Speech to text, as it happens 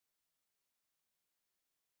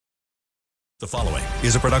The following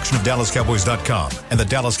is a production of DallasCowboys.com and the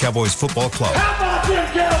Dallas Cowboys Football Club. How about them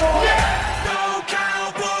Cowboys? Yeah! Go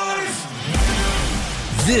Cowboys!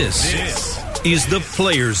 This is the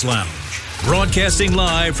Players Lounge, broadcasting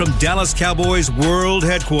live from Dallas Cowboys World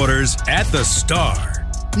Headquarters at the Star.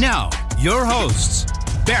 Now, your hosts,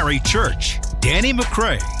 Barry Church, Danny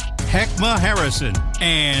McCray, Heckma Harrison,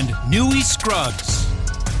 and Newy Scruggs.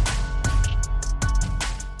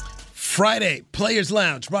 Friday, Players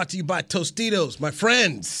Lounge, brought to you by Tostitos. My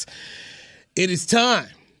friends, it is time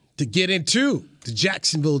to get into the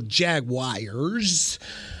Jacksonville Jaguars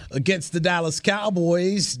against the Dallas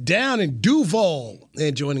Cowboys down in Duval.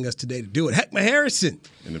 And joining us today to do it, Heckma Harrison.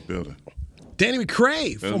 In the building. Danny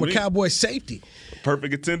McCray, former Cowboys safety.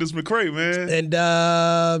 Perfect attendance, McCray, man.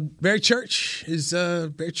 And Barry Church is he'll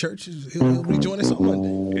rejoin us on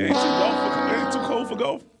Monday. Yeah, ain't too cold for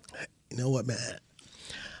golf. You know what, man?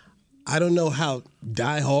 I don't know how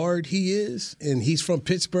diehard he is, and he's from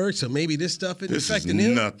Pittsburgh, so maybe this stuff isn't affecting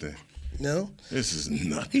him. Nothing. No? This is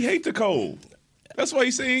nothing. He hate the cold. That's why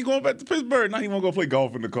he say he ain't going back to Pittsburgh. Now he won't go play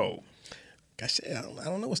golf in the cold. Gosh, I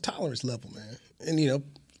don't know his tolerance level, man. And,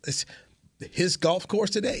 it's his golf course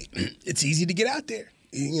today. It's easy to get out there.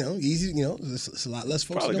 Easy, it's a lot less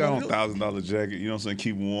folks. Probably got on $1,000 jacket, you know what I'm saying?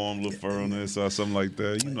 Keep warm, little fur on this or something like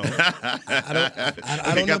that, you know. I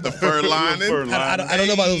don't know got the fur lining. I don't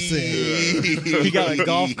know about those things. He got a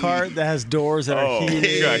golf cart that has doors that are heated.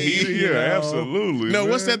 He got heated? Yeah, absolutely. No, man.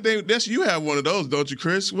 what's that thing? You have one of those, don't you,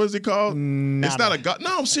 Chris? What's it called? It's not a golf.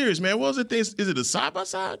 No, I'm serious, man. What was it? Is it a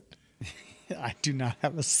side-by-side? I do not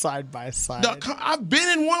have a side-by-side. No, I've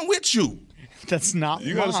been in one with you. That's not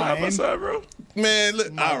You got a mine. side-by-side, bro? Man,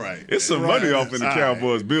 look, all right. It's some money off in the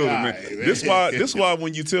Cowboys building, man. This why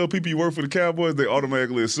when you tell people you work for the Cowboys, they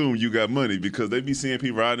automatically assume you got money because they be seeing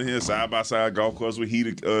people riding here side-by-side golf carts with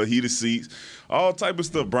heated seats, all type of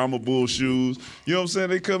stuff, Brahma Bull shoes. You know what I'm saying?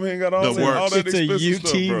 They come here and got all that It's a expensive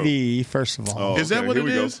stuff, bro. UTV, first of all. Oh, Is that okay, what here it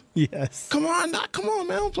we go. is? Yes. Come on,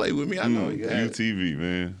 man. Don't play with me. I know you got it. UTV,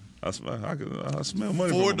 man. I smell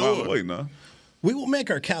money Four from a mile doors. away now. We will make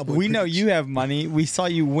our Cowboy We know picks. you have money. We saw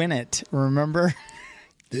you win it, remember?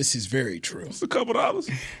 This is very true. It's a couple dollars.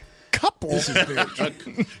 Couple. This is very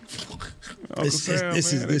true.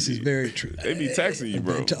 This is very true. They be taxing you,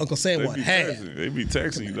 bro. To Uncle Sam, They what? be Half. taxing- They be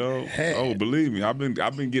taxing you, dog. Half. Oh, believe me, I've been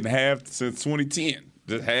getting half since 2010.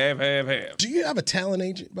 Just half. Do you have a talent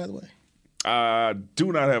agent, by the way? I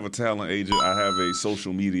do not have a talent agent. I have a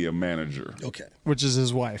social media manager. Okay. Which is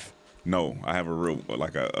his wife. No, I have a real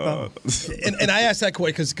And I asked that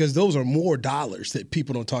question because those are more dollars that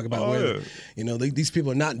people don't talk about. Oh, yeah. These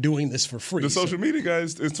people are not doing this for free. the social media guy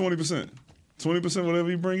is 20%. 20% whatever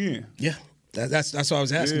you bring in. Yeah. That's what I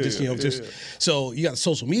was asking. Yeah, So you got a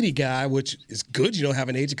social media guy, which is good. You don't have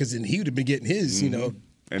an agent because then he would have been getting his.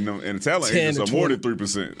 And the talent 10 agents to are more than 20.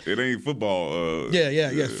 3%. It ain't football.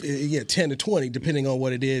 10 to 20, depending on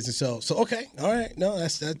what it is. And so okay, all right. No,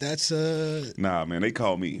 that's Nah, man, they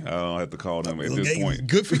call me. I don't have to call them at this point.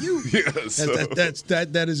 Good for you. Yeah,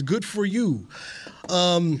 that is good for you.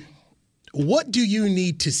 What do you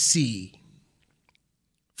need to see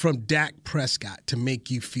from Dak Prescott to make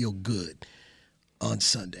you feel good on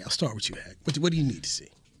Sunday? I'll start with you, Hank. What do you need to see?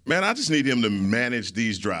 Man, I just need him to manage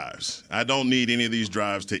these drives. I don't need any of these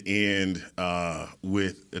drives to end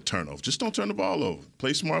with a turnover. Just don't turn the ball over.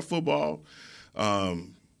 Play smart football.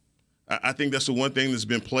 I think that's the one thing that's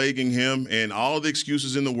been plaguing him, and all the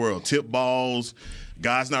excuses in the world, tip balls,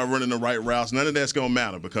 guys not running the right routes, none of that's going to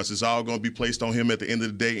matter because it's all going to be placed on him at the end of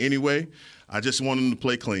the day anyway. I just want him to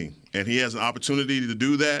play clean, and he has an opportunity to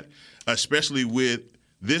do that, especially with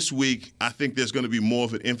this week. I think there's going to be more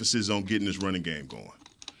of an emphasis on getting this running game going.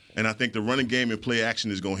 And I think the running game and play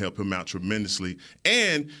action is going to help him out tremendously.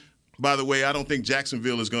 And, by the way, I don't think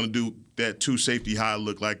Jacksonville is going to do that two safety high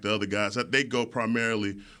look like the other guys. They go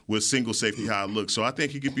primarily with single safety high look. So I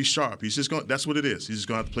think he could be sharp. That's what it is. He's just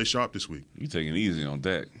going to have to play sharp this week. You taking it easy on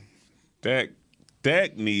Dak.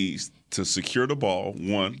 Dak needs to secure the ball,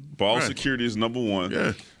 one. Ball Right. security is number one.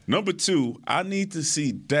 Yeah. Number two, I need to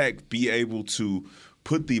see Dak be able to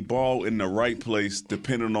put the ball in the right place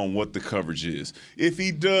depending on what the coverage is. If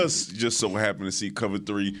he does just so happen to see cover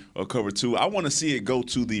 3 or cover 2, I want to see it go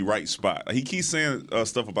to the right spot. He keeps saying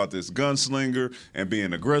stuff about this gunslinger and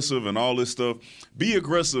being aggressive and all this stuff. Be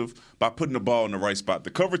aggressive by putting the ball in the right spot. The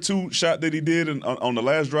cover 2 shot that he did on the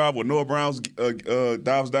last drive where Noah Brown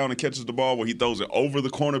dives down and catches the ball where he throws it over the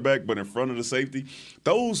cornerback but in front of the safety,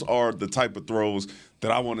 those are the type of throws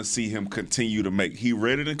that I want to see him continue to make. He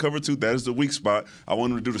read it in cover 2. That is the weak spot. I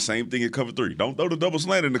want him to do the same thing in cover 3. Don't throw the double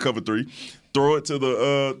slant in the cover 3. Throw it to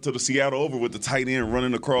the Seattle over with the tight end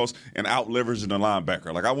running across and out leveraging the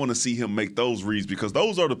linebacker. Like, I want to see him make those reads because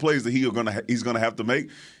those are the plays that he's gonna have to make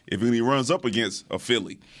if he runs up against a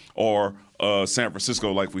Philly or San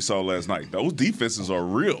Francisco like we saw last night. Those defenses are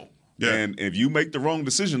real. Yeah. And if you make the wrong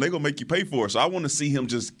decision, they're going to make you pay for it. So I want to see him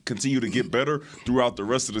just continue to get better throughout the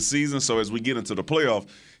rest of the season. So as we get into the playoff,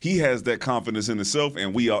 he has that confidence in himself,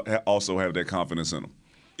 and we also have that confidence in him.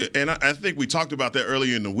 And I think we talked about that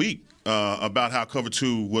earlier in the week about how cover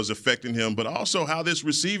 2 was affecting him, but also how this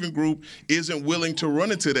receiving group isn't willing to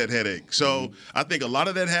run into that headache. So I think a lot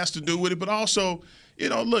of that has to do with it, but also –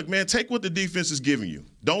 look, man, take what the defense is giving you.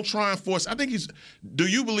 Don't try and force. I think do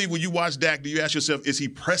you believe when you watch Dak, do you ask yourself, is he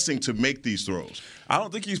pressing to make these throws? I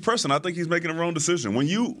don't think he's pressing. I think he's making the wrong decision.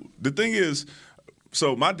 The thing is,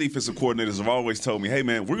 so my defensive coordinators have always told me, hey,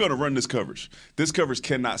 man, we're going to run this coverage. This coverage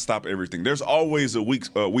cannot stop everything. There's always a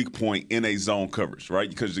weak point in a zone coverage, right?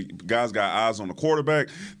 Because the guys got eyes on the quarterback.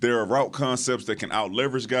 There are route concepts that can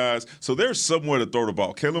out-leverage guys. So there's somewhere to throw the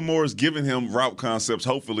ball. Kellen Moore is giving him route concepts,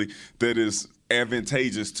 hopefully, that is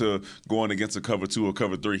advantageous to going against a cover 2 or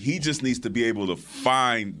cover 3. He just needs to be able to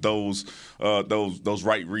find those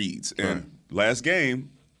right reads. And last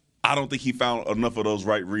game, I don't think he found enough of those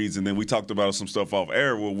right reads. And then we talked about some stuff off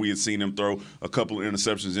air where we had seen him throw a couple of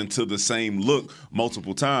interceptions into the same look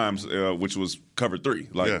multiple times, which was cover 3.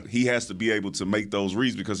 He has to be able to make those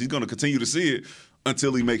reads because he's going to continue to see it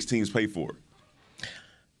until he makes teams pay for it.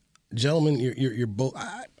 Gentlemen, you're both.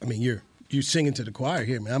 You're singing to the choir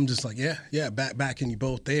here, man. I'm just like, backing you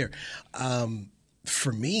both there.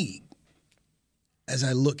 For me, as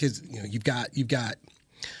I look, you've got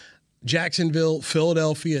Jacksonville,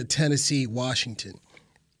 Philadelphia, Tennessee, Washington.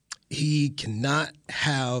 He cannot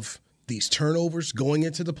have these turnovers going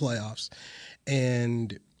into the playoffs,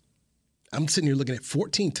 and I'm sitting here looking at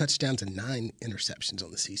 14 touchdowns and 9 interceptions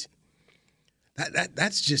on the season.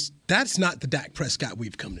 That's not the Dak Prescott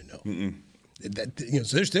we've come to know. Mm-mm.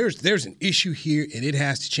 So there's an issue here, and it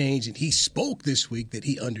has to change. And he spoke this week that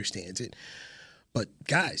he understands it. But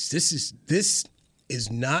guys, this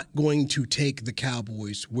is not going to take the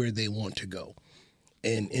Cowboys where they want to go.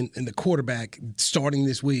 And the quarterback starting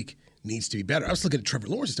this week needs to be better. I was looking at Trevor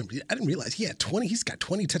Lawrence's number. I didn't realize he had 20. He's got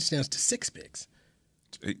 20 touchdowns to 6 picks.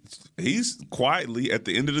 He's quietly at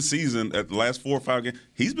the end of the season, at the last 4 or 5 games,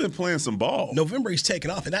 he's been playing some ball. November, he's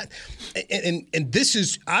taken off, and this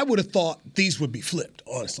is. I would have thought these would be flipped,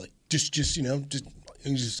 honestly. Just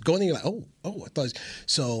going there, you're like, oh, I thought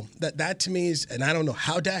so. That to me is, and I don't know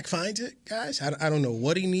how Dak finds it, guys. I don't know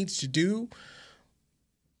what he needs to do,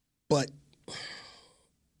 but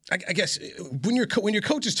I guess when your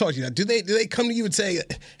coaches talk to you, do they come to you and say,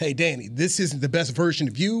 "Hey, Danny, this isn't the best version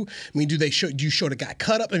of you"? I mean, do you show the guy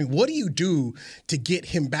cut up? I mean, what do you do to get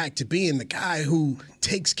him back to being the guy who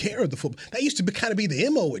takes care of the football? That used to kind of be the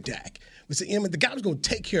MO with Dak. The guy was going to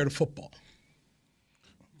take care of the football.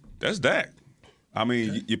 That's Dak. I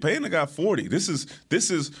mean, you're paying the guy $40. This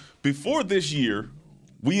is before this year.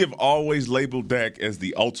 We have always labeled Dak as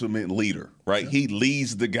the ultimate leader, right? Yeah. He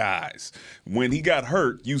leads the guys. When he got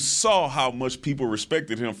hurt, you saw how much people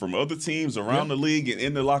respected him from other teams around the league and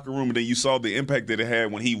in the locker room, and then you saw the impact that it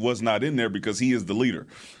had when he was not in there because he is the leader.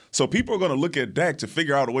 So people are going to look at Dak to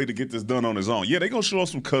figure out a way to get this done on his own. Yeah, they're going to show him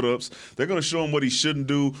some cut-ups. They're going to show him what he shouldn't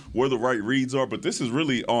do, where the right reads are, but this is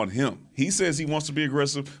really on him. He says he wants to be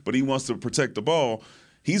aggressive, but he wants to protect the ball.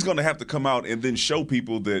 He's going to have to come out and then show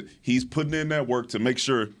people that he's putting in that work to make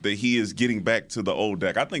sure that he is getting back to the old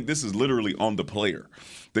Dak. I think this is literally on the player.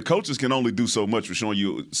 The coaches can only do so much for showing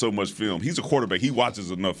you so much film. He's a quarterback. He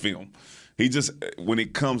watches enough film. He just, when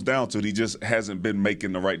it comes down to it, he just hasn't been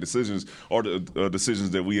making the right decisions or the decisions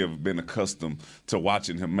that we have been accustomed to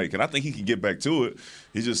watching him make. And I think he can get back to it.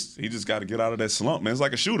 He just got to get out of that slump, man. It's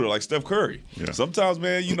like a shooter, like Steph Curry. Yeah. Sometimes,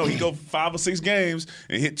 man, he go 5 or 6 games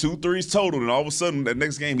and hit 2 threes total, and all of a sudden, that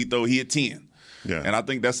next game he hit 10. Yeah. And I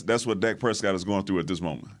think that's what Dak Prescott is going through at this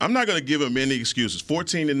moment. I'm not going to give him any excuses.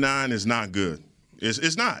 14-9 is not good.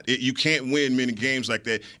 It's not. You can't win many games like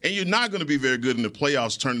that. And you're not going to be very good in the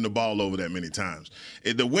playoffs turning the ball over that many times.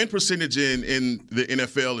 The win percentage in the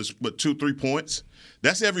NFL is, 2-3 points?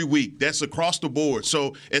 That's every week. That's across the board.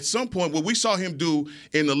 So at some point, what we saw him do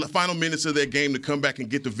in the final minutes of that game to come back and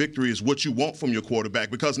get the victory is what you want from your quarterback,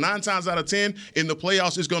 because 9 times out of 10 in the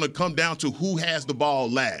playoffs, it's going to come down to who has the ball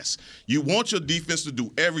last. You want your defense to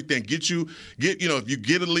do everything, if you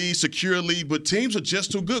get a lead, secure a lead, but teams are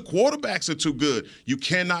just too good. Quarterbacks are too good. You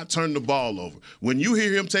cannot turn the ball over. When you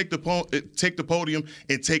hear him take the podium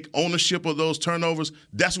and take ownership of those turnovers,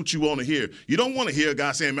 that's what you want to hear. You don't want to hear a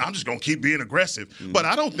guy saying, "Man, I'm just going to keep being aggressive." But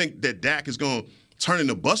I don't think that Dak is going to turn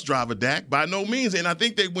into bus driver Dak, by no means. And I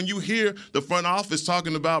think that when you hear the front office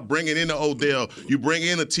talking about bringing in a Odell, you bring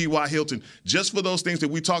in a T.Y. Hilton, just for those things that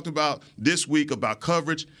we talked about this week about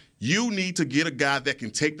coverage, you need to get a guy that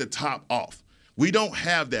can take the top off. We don't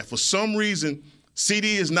have that. For some reason,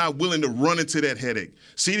 CD is not willing to run into that headache.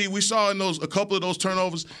 CD, we saw in a couple of those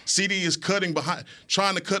turnovers, CD is cutting behind,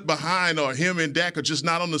 trying to cut behind, or him and Dak are just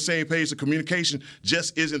not on the same page. The communication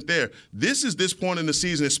just isn't there. This point in the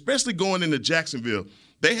season, especially going into Jacksonville,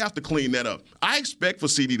 they have to clean that up. I expect for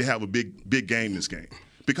CD to have a big game this game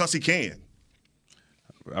because he can.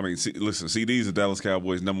 I mean, listen, CD is the Dallas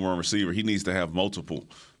Cowboys' #1 receiver. He needs to have multiple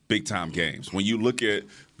big-time games. When you look at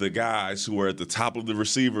the guys who are at the top of the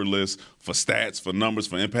receiver list for stats, for numbers,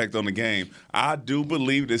 for impact on the game, I do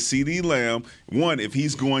believe that CeeDee Lamb, one, if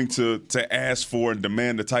he's going to ask for and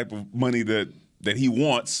demand the type of money that he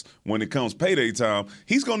wants when it comes payday time,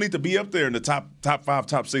 he's going to need to be up there in the top 5,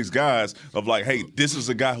 top 6 guys of like, hey, this is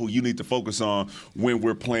a guy who you need to focus on when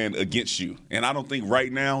we're playing against you. And I don't think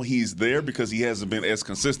right now he's there because he hasn't been as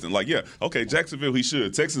consistent. Like, yeah, okay, Jacksonville he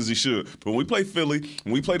should, Texans he should. But when we play Philly,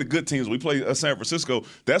 when we play the good teams, we play San Francisco,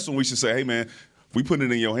 that's when we should say, hey, man, we put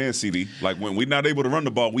it in your hands, CD. Like, when we're not able to run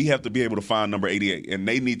the ball, we have to be able to find number 88. And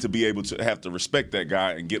they need to be able to have to respect that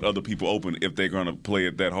guy and get other people open if they're going to play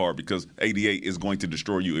it that hard, because 88 is going to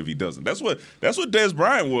destroy you if he doesn't. That's what Dez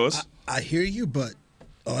Bryant was. I hear you, but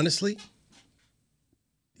honestly,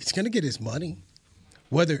 he's going to get his money.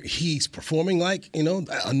 Whether he's performing like, a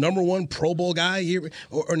 #1 Pro Bowl guy here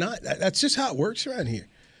or not. That's just how it works around here.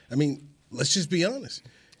 I mean, let's just be honest.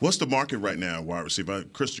 What's the market right now, wide receiver?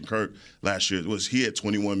 Christian Kirk last year, he had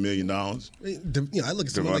 $21 million? I look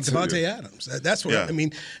at someone like Devontae Adams. That's what I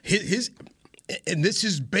mean. His and this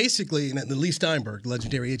is basically, and Lee Steinberg,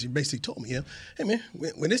 legendary agent, basically told me, hey man,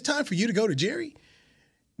 when it's time for you to go to Jerry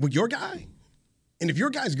with your guy, and if your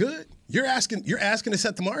guy's good, you're asking to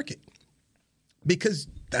set the market, because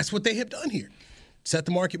that's what they have done here. Set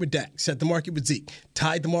the market with Dak. Set the market with Zeke.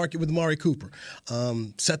 Tied the market with Amari Cooper.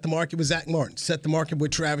 Set the market with Zach Martin. Set the market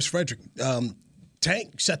with Travis Frederick.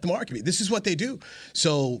 Tank, set the market. This is what they do.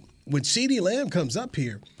 So when CeeDee Lamb comes up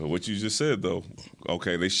here. But what you just said, though,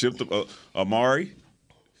 okay, they shipped Amari.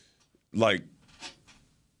 Like,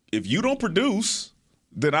 if you don't produce,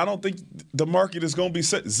 then I don't think the market is going to be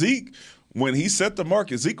set. Zeke, when he set the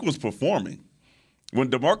market, Zeke was performing.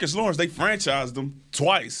 When DeMarcus Lawrence, they franchised him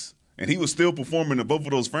twice. And he was still performing in both of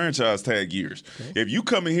those franchise tag years. Okay. If you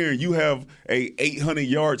come in here and you have a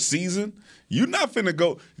 800-yard season, you're not finna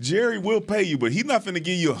go. Jerry will pay you, but he's not finna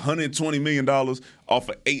give you $120 million off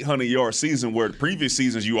an 800-yard season, where the previous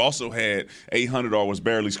seasons you also had 800 or was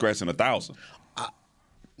barely scratching 1,000.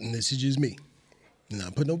 And this is just me.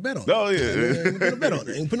 Not put no bet on it. Oh, yeah. Ain't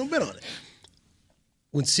put no bet on it.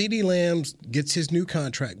 When CeeDee Lamb gets his new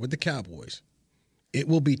contract with the Cowboys, it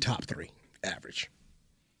will be top 3 average.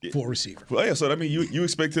 For a receiver. Well, yeah, so I mean, you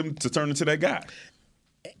expect him to turn into that guy.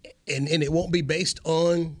 And it won't be based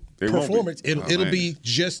on performance. It'll be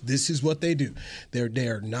just, this is what they do.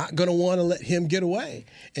 They're not going to want to let him get away,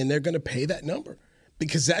 and they're going to pay that number,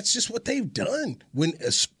 because that's just what they've done. When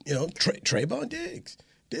Trayvon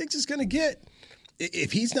Diggs is going to get,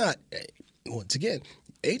 if he's not, once again,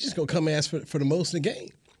 agent's going to come ask for the most in the game,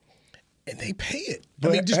 and they pay it. But,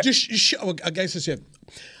 I mean, just show. I guess I said,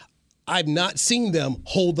 I've not seen them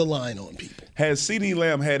hold the line on people. Has CeeDee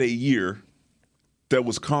Lamb had a year that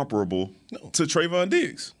was comparable to Trayvon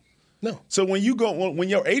Diggs? No. So when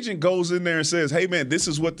your agent goes in there and says, hey, man, this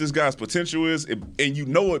is what this guy's potential is, and you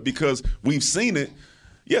know it because we've seen it,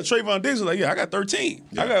 yeah, Trayvon Diggs is like, yeah, I got 13.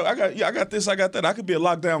 Yeah. I got this, I got that. I could be a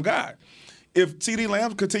lockdown guy. If CeeDee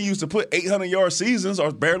Lamb continues to put 800-yard seasons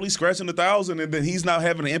or barely scratching 1,000, and then he's not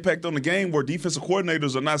having an impact on the game where defensive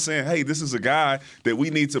coordinators are not saying, hey, this is a guy that we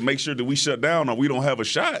need to make sure that we shut down or we don't have a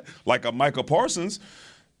shot, like a Micah Parsons,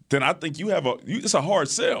 then I think it's a hard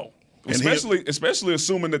sell. Especially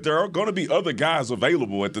assuming that there are going to be other guys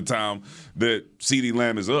available at the time that CeeDee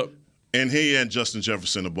Lamb is up. And he and Justin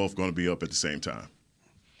Jefferson are both going to be up at the same time.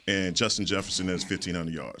 And Justin Jefferson has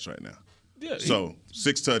 1,500 yards right now. Yeah, so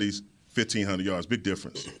 6 tutties, 1,500 yards, big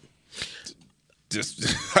difference.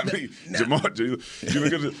 Jamar.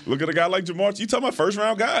 You look at a guy like Jamar. You talking about first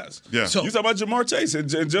round guys? Yeah. So- you talking about Jamar Chase and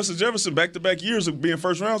Justin Jefferson back-to-back years of being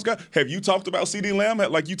first round guys. Have you talked about CeeDee Lamb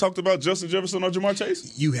like you talked about Justin Jefferson or Jamar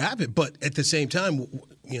Chase? You haven't, but at the same time,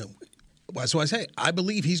 that's why I say I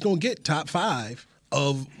believe he's going to get top 5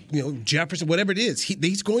 of Jefferson, whatever it is.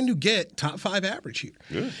 He's going to get top 5 average here.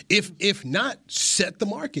 Yeah. If not, set the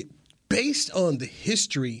market based on the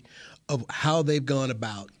history of how they've gone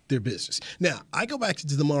about their business. Now, I go back to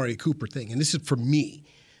the Amari Cooper thing, and this is for me.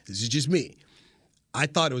 This is just me. I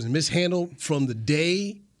thought it was mishandled from the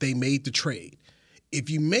day they made the trade. If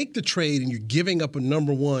you make the trade and you're giving up a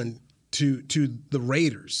number 1 to the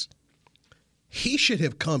Raiders, he should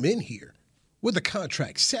have come in here with a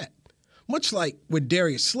contract set. Much like when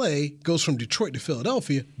Darius Slay goes from Detroit to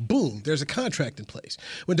Philadelphia, boom, there's a contract in place.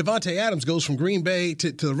 When Devontae Adams goes from Green Bay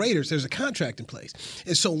to the Raiders, there's a contract in place.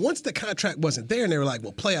 And so once the contract wasn't there and they were like,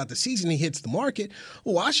 well, play out the season, he hits the market.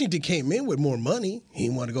 Well, Washington came in with more money. He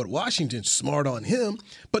didn't want to go to Washington, smart on him.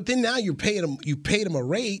 But then now you paid him a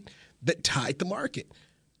rate that tied the market.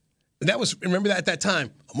 And that was, remember that at that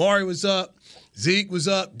time, Amari was up, Zeke was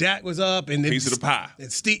up, Dak was up, and then piece of the pie. And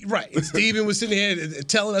and Steven was sitting here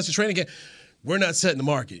telling us to train again. We're not setting the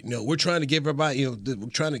market. We're trying to give everybody, we're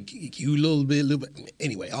trying to give you a little bit.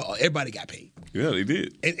 Anyway, everybody got paid. Yeah, they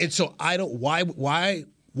did. And so I don't.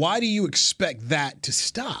 Why do you expect that to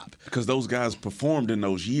stop? Because those guys performed in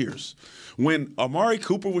those years. When Amari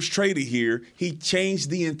Cooper was traded here, he changed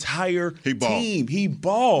the entire team. He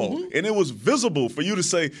balled. Mm-hmm. And it was visible for you to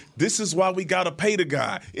say, this is why we got to pay the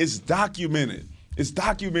guy. It's documented. It's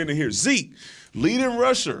documented here. Zeke, leading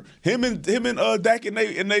rusher. Him and Dak in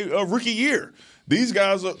their rookie year. These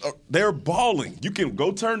guys, they're balling. You can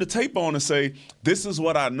go turn the tape on and say, this is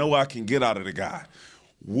what I know I can get out of the guy.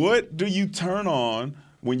 What do you turn on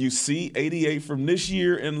when you see 88 from this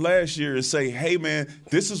year and last year and say, hey, man,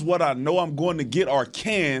 this is what I know I'm going to get or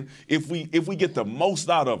can if we get the most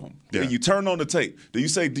out of them? Yeah. And you turn on the tape. Do you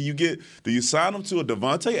say, do you sign them to a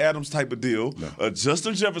Devontae Adams type of deal, a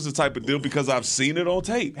Justin Jefferson type of deal because I've seen it on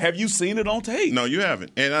tape? Have you seen it on tape? No, you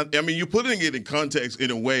haven't. And I mean, you're putting it in context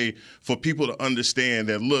in a way for people to understand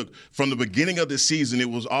that, look, from the beginning of the season,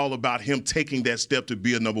 it was all about him taking that step to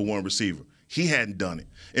be a number 1 receiver. He hadn't done it.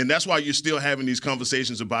 And that's why you're still having these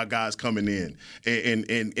conversations about guys coming in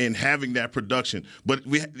and having that production. But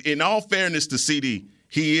in all fairness to CD,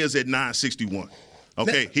 he is at 961.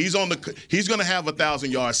 Okay, he's going to have a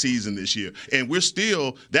 1,000-yard season this year. And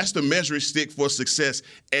that's the measuring stick for success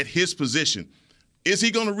at his position. Is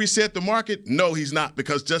he going to reset the market? No, he's not,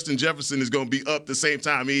 because Justin Jefferson is going to be up the same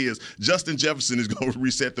time he is. Justin Jefferson is going to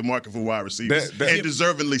reset the market for wide receivers, and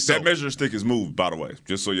deservingly so. That measuring stick is moved, by the way,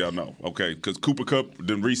 just so y'all know. Okay, because Cooper Kupp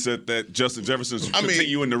didn't reset that. Justin Jefferson's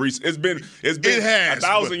continuing to reset. It's been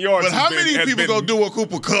 1,000 yards. But how many people going to do what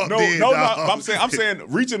Cooper Kupp did? No. I'm saying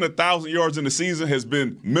reaching 1,000 yards in the season has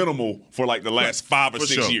been minimal for like the last 5 or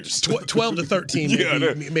 6 years. 12 to 13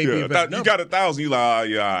 maybe a better number. You got 1,000, you're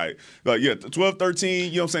like, all right. Like, 12, 13,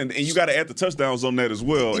 you know what I'm saying? And you got to add the touchdowns on that as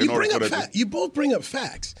well. You both bring up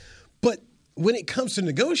facts. But when it comes to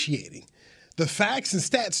negotiating, the facts and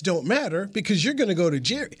stats don't matter because you're going to go to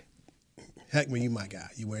Jerry. Heckman, you my guy.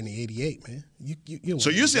 You wearing the 88, man. So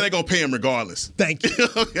you're saying they're going to pay him regardless? Thank you.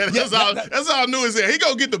 Okay, that's all new is there. He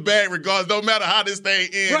going to get the bag regardless. No matter how this thing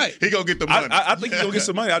ends, right. He going to get the money. I think he's going to get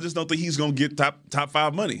some money. I just don't think he's going to get top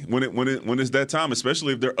 5 money when it's that time,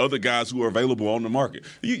 especially if there are other guys who are available on the market.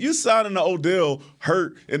 You signing the Odell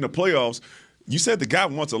hurt in the playoffs. You said the guy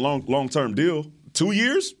wants a long-term deal. 2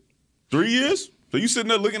 years? 3 years? So you sitting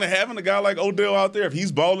there looking at having a guy like Odell out there, if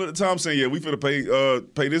he's balling at the time, saying, yeah, we finna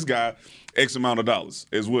pay this guy X amount of dollars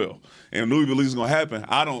as well. And Louis believes it's going to happen.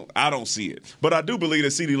 I don't see it. But I do believe that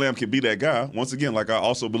CeeDee Lamb can be that guy. Once again, like I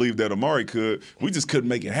also believe that Amari could. We just couldn't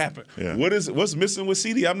make it happen. Yeah. What's missing with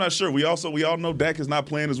CeeDee? I'm not sure. We all know Dak is not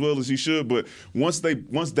playing as well as he should. But once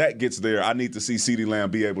Dak gets there, I need to see CeeDee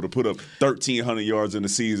Lamb be able to put up 1,300 yards in the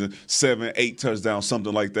season, 7, 8 touchdowns,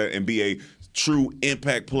 something like that, and be a true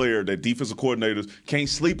impact player that defensive coordinators can't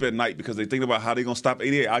sleep at night because they think about how they're going to stop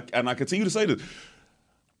 88. And I continue to say this.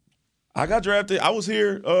 I got drafted. I was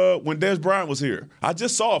here when Dez Bryant was here. I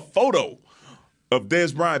just saw a photo of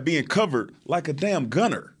Dez Bryant being covered like a damn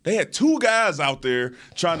gunner. They had 2 guys out there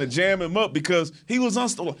trying to jam him up because he was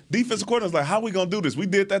unstoppable. Defensive coordinator was like, how are we going to do this? We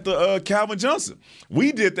did that to Calvin Johnson.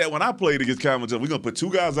 We did that when I played against Calvin Johnson. We're going to put 2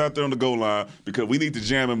 guys out there on the goal line because we need to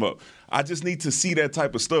jam him up. I just need to see that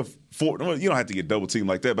type of stuff. You don't have to get double teamed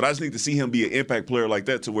like that, but I just need to see him be an impact player like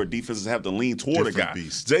that to where defenses have to lean toward a guy.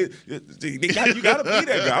 Beast. You got to be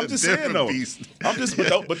that guy. I'm just saying, though. Beast.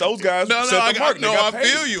 But those guys set the mark.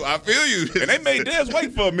 I feel you. And they made Dez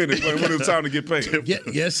wait for a minute when it was time to get paid.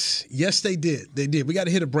 Yes, they did. They did. We got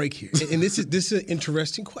to hit a break here. And this is an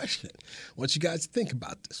interesting question. I want you guys to think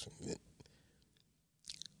about this.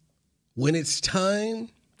 When it's time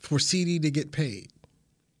for CD to get paid,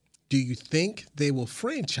 do you think they will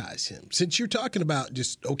franchise him? Since you're talking about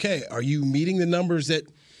just, okay, are you meeting the numbers that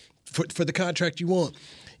for the contract you want?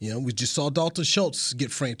 You know, we just saw Dalton Schultz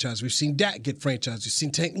get franchised. We've seen Dak get franchised. We've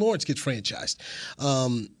seen Tank Lawrence get franchised.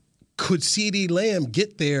 Could CeeDee Lamb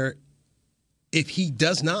get there if he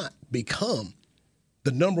does not become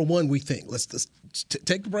the number one we think? Let's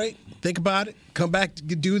take a break, think about it, come back to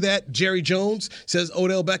do that. Jerry Jones says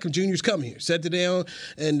Odell Beckham Jr. is coming here. Said today on,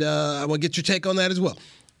 and I want to get your take on that as well.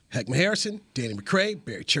 Heckman Harrison, Danny McCray,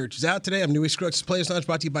 Barry Church is out today. I'm Newy Scruggs, Players Lounge,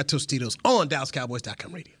 brought to you by Tostitos on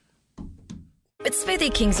DallasCowboys.com radio. With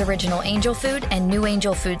Smoothie King's original Angel Food and new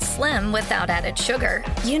Angel Food Slim without added sugar,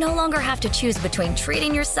 you no longer have to choose between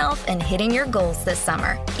treating yourself and hitting your goals this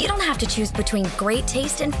summer. You don't have to choose between great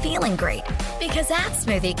taste and feeling great. Because at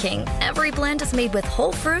Smoothie King, every blend is made with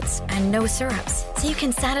whole fruits and no syrups, so you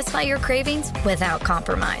can satisfy your cravings without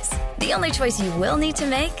compromise. The only choice you will need to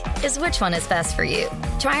make is which one is best for you.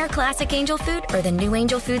 Try our classic Angel Food or the new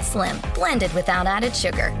Angel Food Slim, blended without added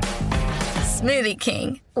sugar. Smoothie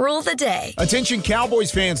King. Rule the day. Attention Cowboys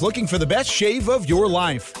fans looking for the best shave of your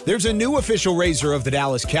life. There's a new official razor of the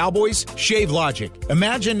Dallas Cowboys, Shave Logic.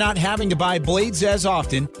 Imagine not having to buy blades as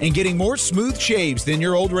often and getting more smooth shaves than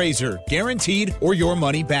your old razor, guaranteed or your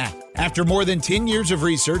money back. After more than 10 years of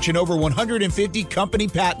research and over 150 company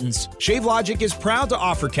patents, ShaveLogic is proud to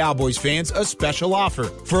offer Cowboys fans a special offer.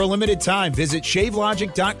 For a limited time, visit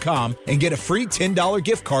ShaveLogic.com and get a free $10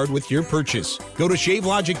 gift card with your purchase. Go to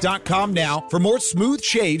ShaveLogic.com now for more smooth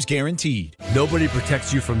shaves guaranteed. Nobody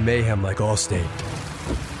protects you from mayhem like Allstate.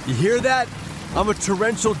 You hear that? I'm a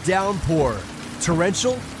torrential downpour.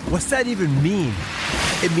 Torrential? What's that even mean?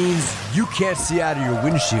 It means you can't see out of your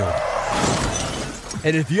windshield.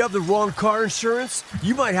 And if you have the wrong car insurance,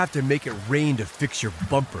 you might have to make it rain to fix your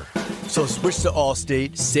bumper. So switch to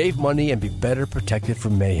Allstate, save money, and be better protected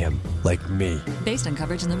from mayhem, like me. Based on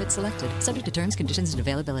coverage and limits selected. Subject to terms, conditions, and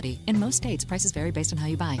availability. In most states, prices vary based on how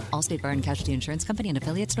you buy. Allstate Bar and Casualty Insurance Company and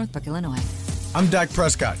affiliates, Northbrook, Illinois. I'm Dak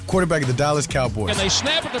Prescott, quarterback of the Dallas Cowboys. And they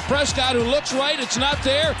snap it to Prescott, who looks right. It's not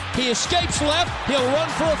there. He escapes left. He'll run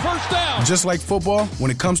for a first down. Just like football, when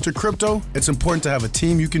it comes to crypto, it's important to have a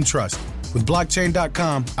team you can trust. With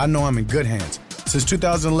Blockchain.com, I know I'm in good hands. Since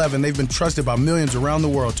 2011, they've been trusted by millions around the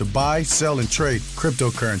world to buy, sell, and trade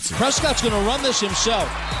cryptocurrency. Prescott's going to run this himself.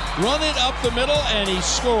 Run it up the middle, and he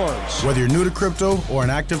scores. Whether you're new to crypto or an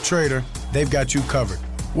active trader, they've got you covered.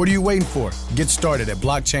 What are you waiting for? Get started at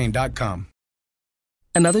Blockchain.com.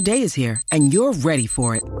 Another day is here, and you're ready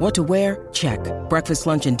for it. What to wear? Check. Breakfast,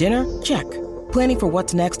 lunch, and dinner? Check. Planning for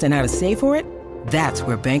what's next and how to save for it? That's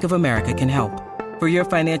where Bank of America can help. For your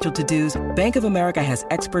financial to-dos, Bank of America has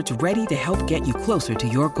experts ready to help get you closer to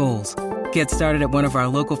your goals. Get started at one of our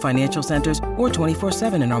local financial centers or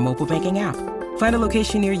 24/7 in our mobile banking app. Find a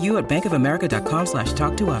location near you at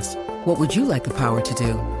bankofamerica.com/talktous. What would you like the power to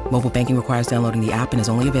do? Mobile banking requires downloading the app and is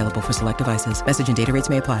only available for select devices. Message and data rates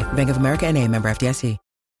may apply. Bank of America N.A., member FDIC.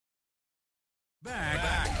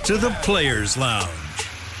 Back to the Players Lounge.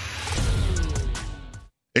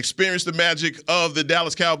 Experience the magic of the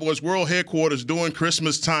Dallas Cowboys World Headquarters during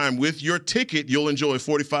Christmas time. With your ticket, you'll enjoy a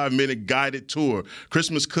 45-minute guided tour,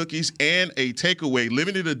 Christmas cookies, and a takeaway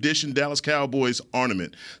limited edition Dallas Cowboys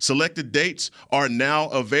ornament. Selected dates are now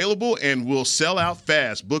available and will sell out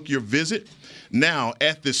fast. Book your visit now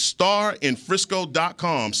at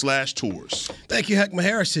thestarinfrisco.com/tours. Thank you, Heckman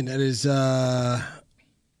Harrison. That is Danny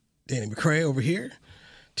McCray over here.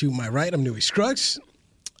 To my right, I'm Newy Scruggs.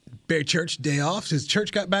 Barry Church, day off. Has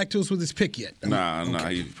Church got back to us with his pick yet? Nah,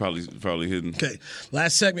 he's probably hidden. Okay.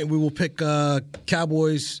 Last segment, we will pick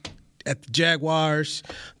Cowboys at the Jaguars.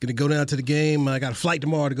 Going to go down to the game. I got a flight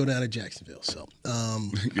tomorrow to go down to Jacksonville. So,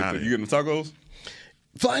 you getting the tacos?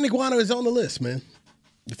 Flying Iguana is on the list, man.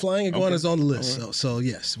 The Flying Iguana is on the list. Right. So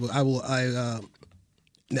yes, well, I will.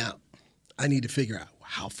 Now, I need to figure out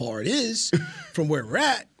how far it is from where we're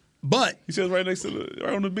at. But he says right next to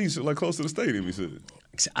right on the beach, like close to the stadium. He said.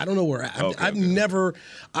 I don't know where. I've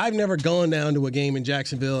never gone down to a game in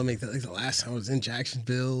Jacksonville. I mean, the last time I was in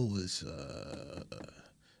Jacksonville was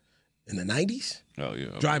in the 90s. Oh yeah.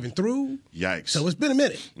 Driving through. Yikes. So it's been a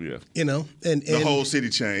minute. Yeah. You know, and the whole city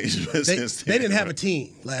changed. They didn't have a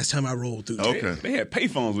team last time I rolled through. Okay. They had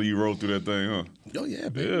payphones when you rolled through that thing, huh? Oh yeah,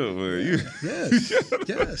 baby. Yeah, man.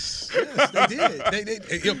 Yes, they did.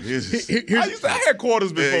 I had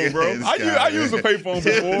quarters before, bro. I used a payphone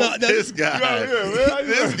before. This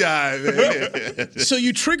guy, man. So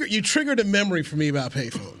you triggered a memory for me about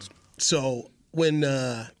payphones. So when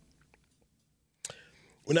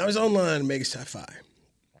I was online at Mega Sci-Fi,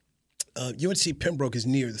 UNC Pembroke is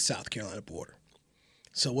near the South Carolina border.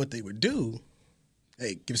 So what they would do,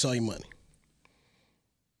 hey, give us all your money.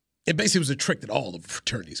 It basically was a trick that all the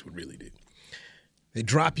fraternities would really do. They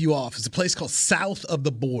drop you off. It's a place called South of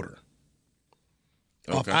the Border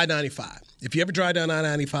off I-95. If you ever drive down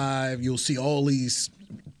I-95, you'll see all these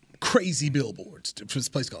crazy billboards for this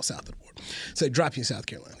place called South of the Border. So they drop you in South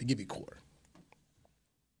Carolina. They give you a quarter.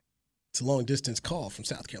 It's a long-distance call from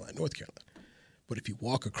South Carolina, North Carolina. But if you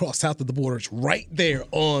walk across south of the border, it's right there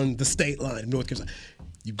on the state line of North Carolina.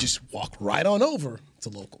 You just walk right on over. It's a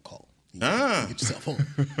local call. You get yourself home.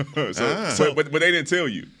 But they didn't tell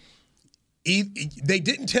you. They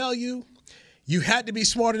didn't tell you. You had to be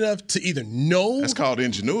smart enough to either know. That's called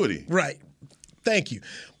ingenuity. Right. Thank you.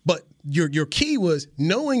 But your key was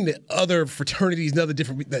knowing that other fraternities and other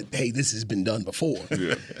different that hey, this has been done before.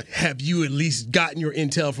 Yeah. Have you at least gotten your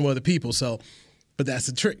intel from other people? So, but that's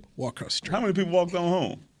the trick. Walk across the street. How many people walked on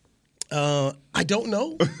home? I don't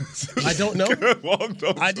know. I don't know.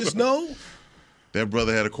 I just know that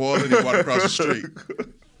brother had a quarter and he walked across the street.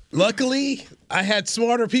 Luckily, I had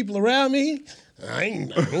smarter people around me. I ain't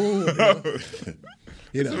know.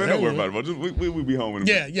 You know, don't worry about it. We'll be home in a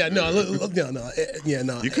minute.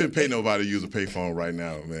 No. You couldn't pay nobody to use a payphone right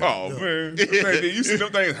now, man. Oh, man. You see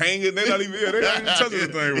them things hanging? They're not even touching the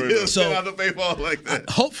thing right now. So out the payphone like that.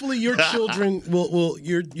 Hopefully your children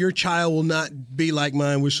your child will not be like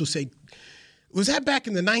mine, which will say, was that back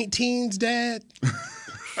in the 19s, Dad?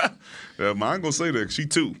 Mine gonna say that. She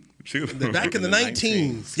too. Back in the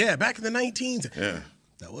 19s. Yeah, back in the 19s. Yeah.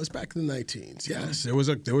 That was back in the 19s. Yes, there was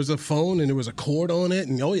a phone and there was a cord on it,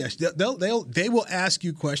 and yes, they will ask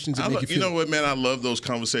you questions. And make you know what, man? I love those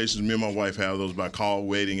conversations. Me and my wife have those about call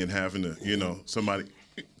waiting and having to, somebody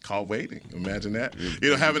call waiting. Imagine that.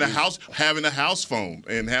 Having a house phone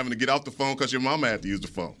and having to get off the phone because your mama had to use the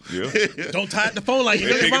phone. Yeah. Don't tie the phone like you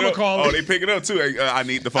know your mama calling. Oh, they pick it up too. Hey, I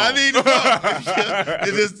need the phone. I need the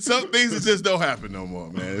phone. Some things that just don't happen no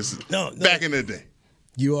more, man. No. Back in the day.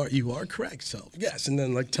 You are correct. So yes, and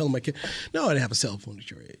then like telling my kid, no, I didn't have a cell phone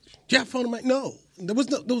at your age. Do you have a phone? No,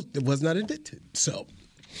 it was not invented. So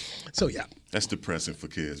yeah. That's depressing for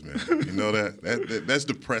kids, man. You know that's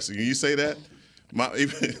depressing. When you say that,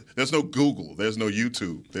 there's no Google, there's no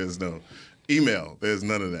YouTube, there's no email, there's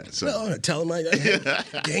none of that. So no, tell them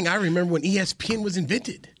gang. I remember when ESPN was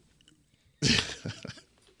invented.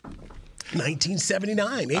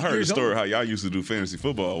 1979. I heard a story how y'all used to do fantasy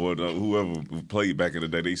football. With whoever played back in the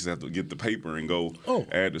day, they used to have to get the paper and go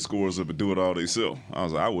add the scores up and do it all themselves. I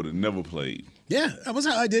was like, I would have never played. Yeah, that was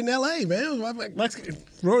how I did in L.A., man. Let's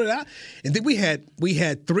wrote it out. And then we had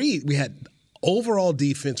three. We had overall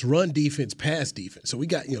defense, run defense, pass defense. So we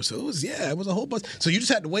got, so it was a whole bunch. So you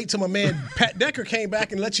just had to wait till my man Pat Decker came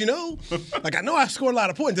back and let you know. Like, I know I scored a lot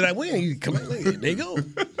of points. Did I win? You come on, there you go.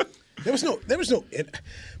 There was no.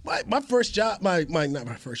 My first job, not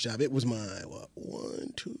my first job. It was my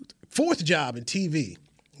fourth job in TV.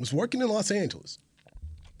 Was working in Los Angeles.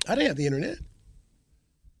 I didn't have the internet.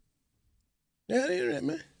 Yeah, the internet,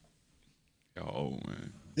 man. Oh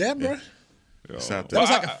man. Yeah, bro. That was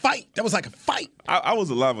like a fight. That was like a fight. I was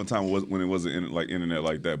alive on time when it wasn't like internet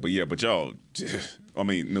like that. But y'all. I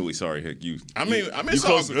mean, Newey, sorry, heck, you. It's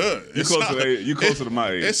all good. You closer to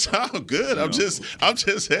my age. It's all good. I'm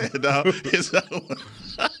just saying, dog. It's all.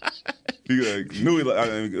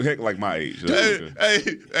 Newey, heck, like my age.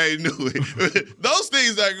 Hey, Newey. Those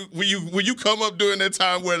things like when you come up during that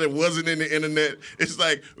time where there wasn't any internet, it's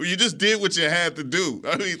like you just did what you had to do.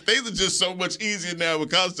 I mean, things are just so much easier now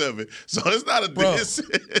because of it. So it's not a diss.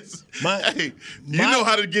 You know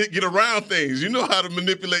how to get around things. You know how to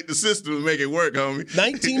manipulate the system and make it work, homie.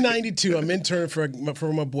 1992, I'm intern for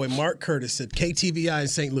my boy Mark Curtis at KTVI in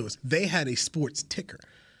St. Louis. They had a sports ticker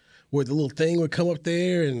where the little thing would come up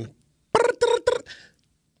there and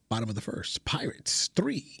bottom of the first, Pirates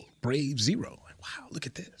 3, Braves 0. Wow, look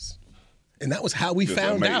at this. And that was how we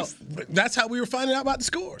found out. That's how we were finding out about the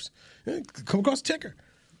scores. Come across the ticker.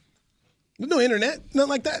 There's no internet, nothing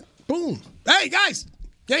like that. Boom. Hey, guys,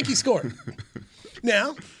 Yankees scored.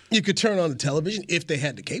 Now, you could turn on the television if they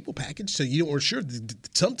had the cable package, so you weren't sure.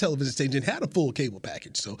 Some television stations didn't have a full cable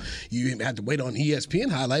package, so you had to wait on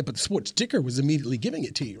ESPN highlight, but the sports ticker was immediately giving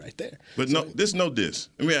it to you right there. But so, no, this.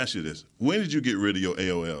 Let me ask you this. When did you get rid of your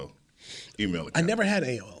AOL email account? I never had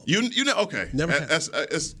AOL. You know, okay. Never had.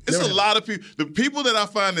 It's a lot of people. The people that I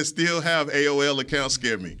find that still have AOL accounts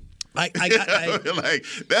scare me. Like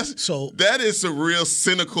that is some real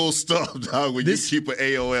cynical stuff, dog. When you keep an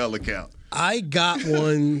AOL account. I got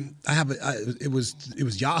one. It was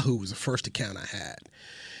Yahoo was the first account I had.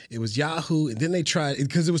 It was Yahoo, and then they tried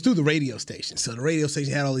because it was through the radio station. So the radio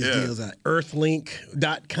station had all these deals.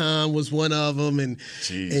 Earthlink.com was one of them, and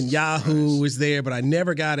Yahoo was there, but I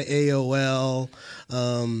never got an AOL.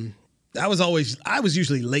 I was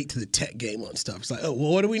usually late to the tech game on stuff. It's like, oh,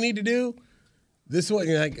 well, what do we need to do? This one,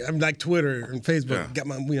 I'm like Twitter and Facebook. Got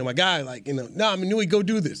my guy Nui, go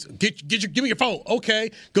do this. Give me your phone.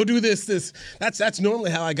 Okay, go do this. That's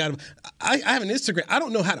normally how I got him. I have an Instagram. I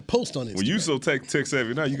don't know how to post on Instagram. Well, you so tech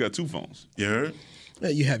savvy now. You got 2 phones. You heard?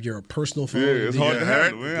 You have your personal phone. Yeah, it's hard to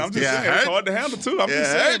handle, man. I'm just saying, it's hard to handle too. I'm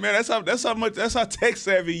just saying, man. That's how tech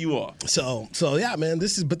savvy you are. So yeah, man.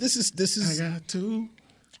 This is. I got 2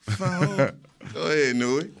 phones. Go ahead,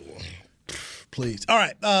 Nui. Please. All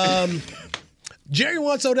right. Jerry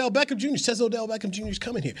wants Odell Beckham Jr. Says Odell Beckham Jr. is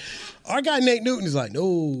coming here. Our guy Nate Newton is like,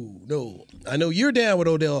 no. I know you're down with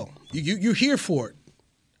Odell. You're here for it.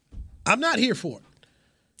 I'm not here for it.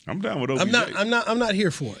 I'm down with OBJ. I'm not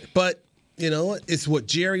here for it. But you know what? It's what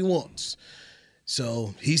Jerry wants.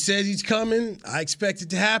 So he says he's coming. I expect it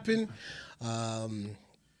to happen. Oh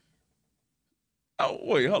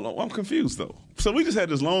wait, hold on. I'm confused though. So we just had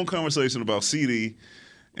this long conversation about CD.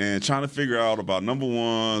 And trying to figure out about number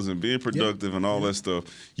ones and being productive and all that stuff.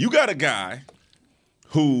 You got a guy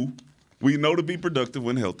who we know to be productive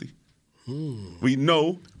when healthy. We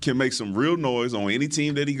know can make some real noise on any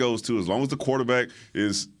team that he goes to as long as the quarterback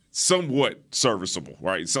is somewhat serviceable,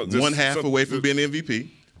 right? So one half away from being MVP.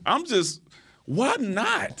 Why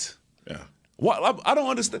not? Yeah. I don't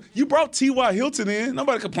understand. You brought T.Y. Hilton in.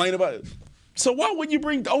 Nobody complained about it. So why wouldn't you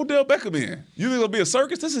bring Odell Beckham in? You think it'll be a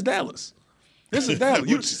circus? This is Dallas.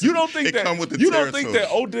 You don't think that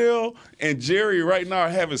Odell and Jerry right now are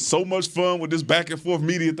having so much fun with this back and forth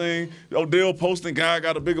media thing? Odell posting, guy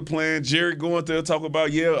got a bigger plan. Jerry going there talking about,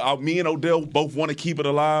 me and Odell both want to keep it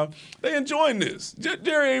alive. They enjoying this.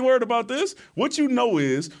 Jerry ain't worried about this. What you know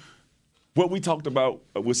is what we talked about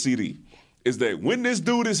with CD is that when this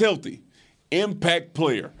dude is healthy, impact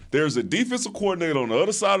player. There's a defensive coordinator on the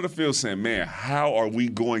other side of the field saying, man, how are we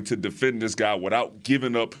going to defend this guy without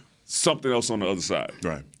giving up something else on the other side?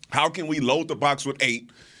 Right. How can we load the box with 8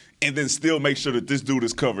 and then still make sure that this dude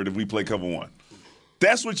is covered if we play cover 1?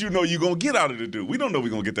 That's what you know you're going to get out of the dude. We don't know we're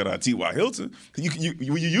going to get that out of T.Y. Hilton.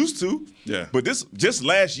 You used to. Yeah. But just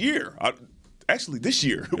last year, this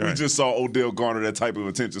year, we just saw Odell garner that type of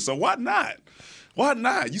attention. So why not? Why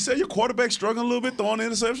not? You say your quarterback struggling a little bit, throwing the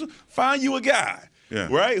interception. Find you a guy. Yeah.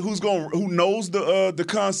 Right? Who knows the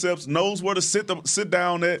concepts, knows where to sit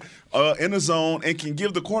down at in the zone, and can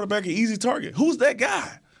give the quarterback an easy target. Who's that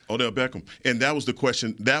guy? Odell Beckham. And that was the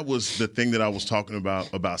question. That was the thing that I was talking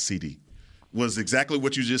about CD. Was exactly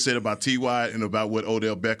what you just said about T.Y. and about what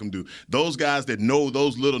Odell Beckham do. Those guys that know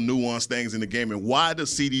those little nuanced things in the game. And why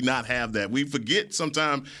does CD not have that? We forget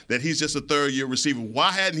sometimes that he's just a third-year receiver.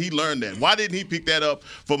 Why hadn't he learned that? Why didn't he pick that up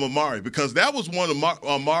from Amari? Because that was one of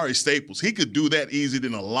Amari's staples. He could do that easier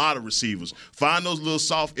than a lot of receivers. Find those little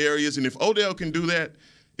soft areas. And if Odell can do that,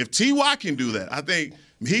 if T.Y. can do that, I think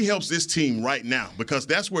he helps this team right now because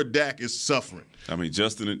that's where Dak is suffering. I mean,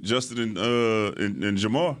 Justin and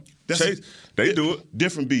Jamar. They do it.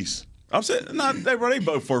 Different beasts. I'm saying, they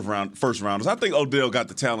both first rounders. I think Odell got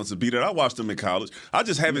the talent to beat it. I watched him in college. I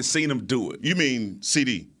just haven't seen him do it. You mean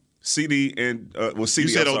CD? CD and CD. You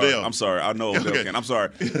said Odell. I'm sorry. I know Odell can. I'm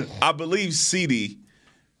sorry. I believe CD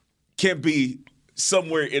can be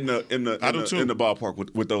somewhere in the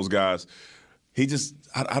ballpark with those guys. He just,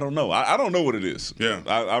 I don't know. I don't know what it is. Yeah.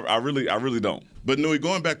 I really don't. But Nui,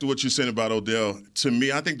 going back to what you're saying about Odell, to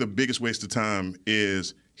me, I think the biggest waste of time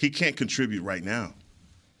is he can't contribute right now.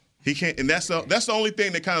 He can't, and that's the only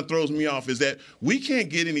thing that kind of throws me off is that we can't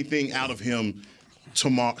get anything out of him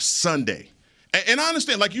tomorrow, Sunday. And I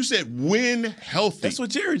understand, like you said, when healthy. That's what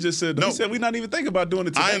Jerry just said. No. He said we're not even thinking about doing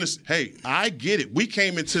it today. I understand. Hey, I get it. We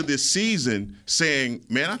came into this season saying,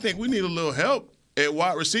 man, I think we need a little help at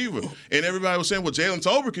wide receiver. And everybody was saying, well, Jalen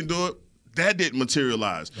Tolbert can do it. That didn't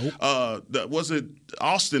materialize. Nope. Was it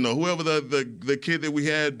Austin or whoever the kid that we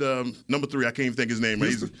had, number 3, I can't even think his name.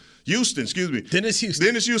 Houston, excuse me. Dennis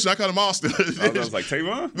Houston. I called him Austin. I was like,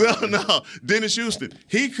 Tavon? No. Dennis Houston.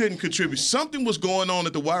 He couldn't contribute. Something was going on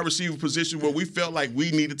at the wide receiver position where we felt like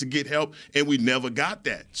we needed to get help, and we never got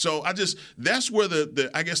that. So that's where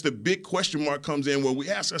I guess the big question mark comes in, where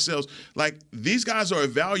we ask ourselves, like, these guys are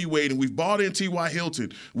evaluating. We've bought in T.Y.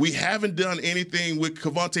 Hilton. We haven't done anything with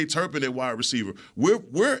Kevontae Turpin at wide receiver.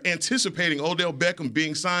 We're anticipating Odell Beckham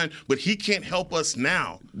being signed, but he can't help us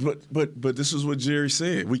now. But this is what Jerry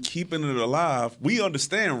said. We keeping it alive. We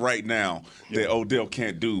understand right now that Odell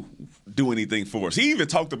can't do anything for us. He even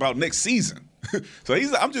talked about next season. So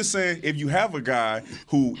I'm just saying, if you have a guy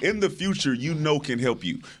who in the future can help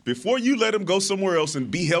you, before you let him go somewhere else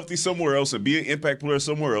and be healthy somewhere else and be an impact player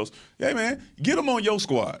somewhere else, hey, man, get him on your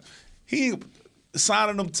squad. He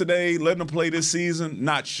signing him today, letting him play this season,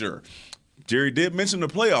 not sure. Jerry did mention the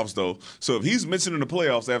playoffs, though. So if he's mentioning the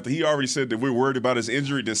playoffs after he already said that we're worried about his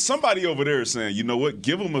injury, then somebody over there is saying, you know what,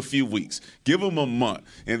 give him a few weeks, give him a month,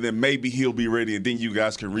 and then maybe he'll be ready, and then you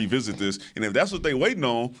guys can revisit this. And if that's what they're waiting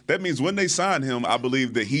on, that means when they sign him, I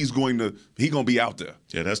believe that he's going to be out there.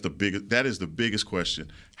 Yeah, that is the biggest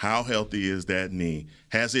question. How healthy is that knee?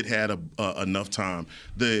 Has it had enough time?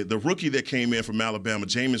 The rookie that came in from Alabama,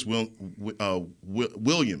 Jameis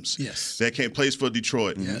Williams, yes, that plays for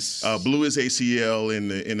Detroit, yes, blew his ACL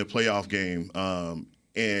in the playoff game,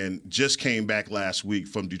 and just came back last week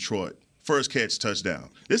from Detroit. First catch, touchdown.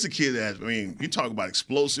 This is a kid that you talk about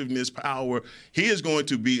explosiveness, power. He is going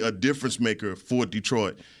to be a difference maker for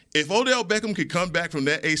Detroit. If Odell Beckham could come back from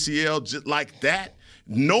that ACL just like that,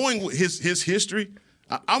 knowing his history,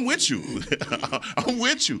 I'm with you. I'm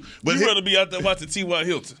with you. But you'd rather be out there watching T.Y.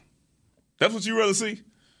 Hilton. That's what you rather see?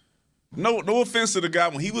 No offense to the guy.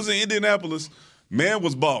 When he was in Indianapolis, man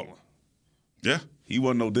was balling. Yeah. He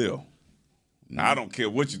wasn't Odell. I don't care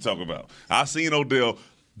what you talk about. I seen Odell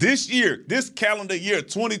this calendar year,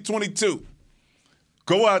 2022,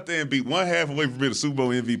 go out there and be one half away from being a Super Bowl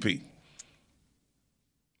MVP.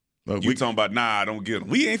 You talking about, I don't get him.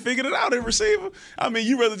 We ain't figured it out at receiver.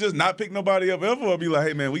 You rather just not pick nobody up ever or be like,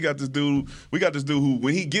 hey, man, we got this dude who,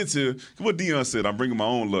 when he gets here, what Deion said, I'm bringing my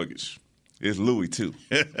own luggage. It's Louis, too.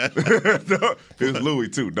 It's Louis,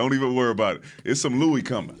 too. Don't even worry about it. It's some Louis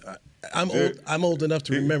coming. I'm old enough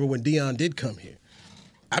to remember when Deion did come here.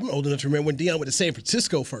 I'm old enough to remember when Deion went to San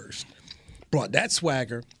Francisco first. Brought that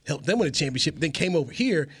swagger, helped them win a championship, then came over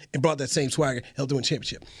here and brought that same swagger, helped them win a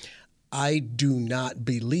championship. I do not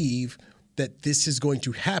believe that this is going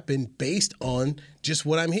to happen based on just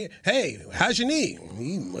what I'm hearing. Hey, how's your knee?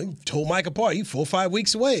 He told Mike apart. He's 4 or 5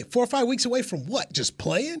 weeks away. 4 or 5 weeks away from what? Just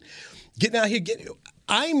playing? Getting out here,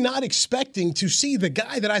 I'm not expecting to see the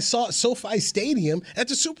guy that I saw at SoFi Stadium at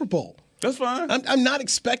the Super Bowl. That's fine. I'm not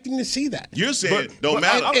expecting to see that. You're saying it don't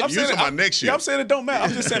matter. You're talking about next year. Yeah, I'm saying it don't matter.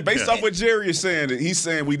 I'm just saying based off what Jerry is saying, that he's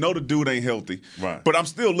saying we know the dude ain't healthy. Right. But I'm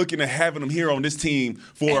still looking at having him here on this team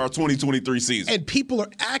for our 2023 season. And people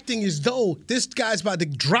are acting as though this guy's about to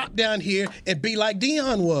drop down here and be like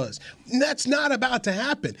Deion was. And that's not about to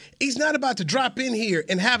happen. He's not about to drop in here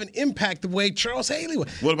and have an impact the way Charles Haley was.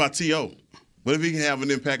 What about T.O.? What if he can have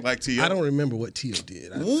an impact like T.O.? I don't remember what T.O.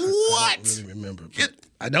 did. What? I don't really remember.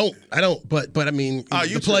 I don't. But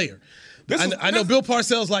the player. I know Bill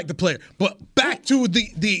Parcells liked the player. But back to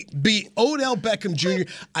the Odell Beckham Jr.,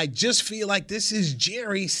 I just feel like this is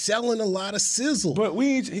Jerry selling a lot of sizzle. But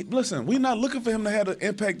we're not looking for him to have the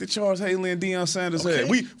impact that Charles Haley and Deion Sanders had.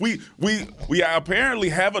 We apparently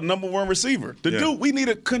have a number one receiver. Dude, we need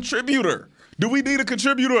a contributor. Do we need a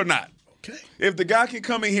contributor or not? Okay. If the guy can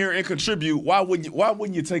come in here and contribute, why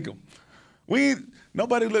wouldn't you take him?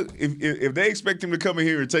 Nobody look. If they expect him to come in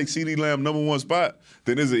here and take CeeDee Lamb number one spot,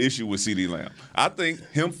 then there's an issue with CeeDee Lamb. I think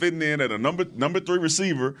him fitting in at a number 3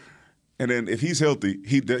 receiver, and then if he's healthy,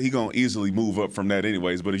 he gonna easily move up from that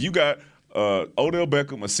anyways. But if you got Odell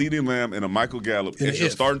Beckham, a CeeDee Lamb, and a Michael Gallup as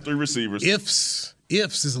your starting 3 receivers, Ifs.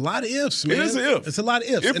 There's a lot of ifs, man. It is an if. It's a lot of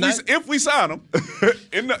ifs. If we sign them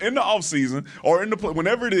in the offseason or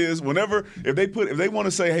whenever it is, if they want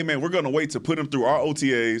to say, hey man, we're going to wait to put him through our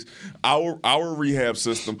OTAs, our rehab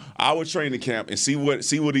system, our training camp, and see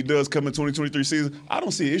what he does come in 2023 season, I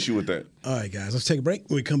don't see an issue with that. All right, guys, let's take a break.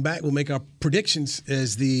 When we come back, we'll make our predictions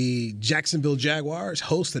as the Jacksonville Jaguars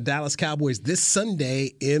host the Dallas Cowboys this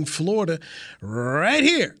Sunday in Florida, right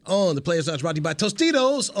here on the Players Lounge, brought to you by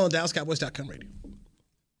Tostitos on DallasCowboys.com radio.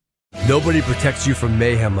 Nobody protects you from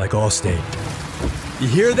mayhem like Allstate. You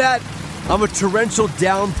hear that? I'm a torrential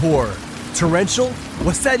downpour. Torrential?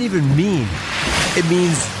 What's that even mean? It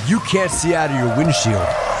means you can't see out of your windshield.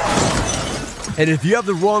 And if you have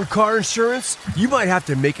the wrong car insurance, you might have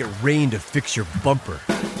to make it rain to fix your bumper.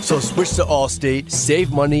 So switch to Allstate,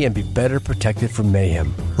 save money, and be better protected from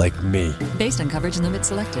mayhem, like me. Based on coverage and limits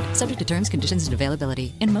selected, subject to terms, conditions, and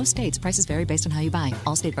availability. In most states, prices vary based on how you buy.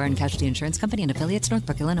 Allstate Bar and Casualty Insurance Company and affiliates,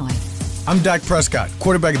 Northbrook, Illinois. I'm Dak Prescott,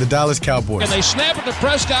 quarterback of the Dallas Cowboys. And they snap it to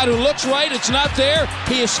Prescott, who looks right. It's not there.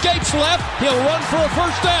 He escapes left. He'll run for a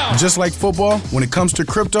first down. Just like football, when it comes to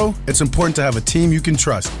crypto, it's important to have a team you can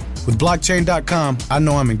trust. With blockchain.com, I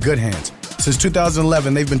know I'm in good hands. Since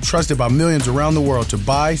 2011, they've been trusted by millions around the world to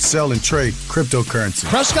buy, sell, and trade cryptocurrency.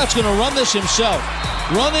 Prescott's going to run this himself.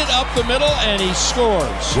 Run it up the middle, and he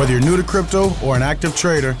scores. Whether you're new to crypto or an active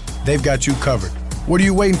trader, they've got you covered. What are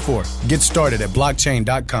you waiting for? Get started at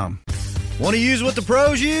blockchain.com. Want to use what the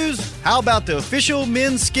pros use? How about the official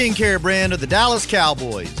men's skincare brand of the Dallas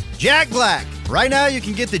Cowboys, Jack Black? Right now, you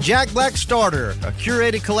can get the Jack Black Starter, a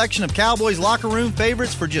curated collection of Cowboys locker room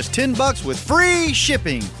favorites for just $10 with free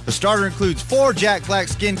shipping. The starter includes 4 Jack Black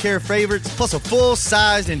skincare favorites, plus a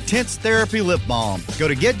full-sized intense therapy lip balm. Go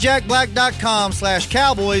to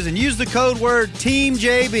getjackblack.com/Cowboys and use the code word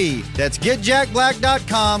TEAMJB. That's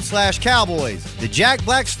getjackblack.com/Cowboys. The Jack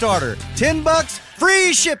Black Starter, $10,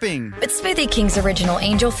 free shipping. With Smoothie King's original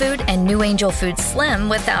Angel Food and new Angel Food Slim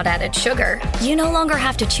without added sugar, you no longer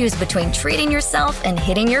have to choose between treating yourself and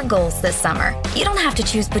hitting your goals this summer. You don't have to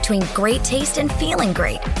choose between great taste and feeling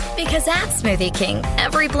great. Because at Smoothie King,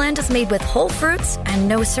 every blend is made with whole fruits and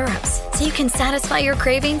no syrups, so you can satisfy your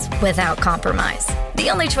cravings without compromise.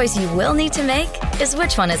 The only choice you will need to make is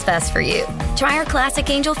which one is best for you. Try our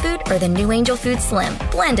classic Angel Food or the new Angel Food Slim,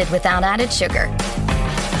 blended without added sugar.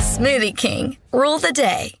 Smoothie King, rule the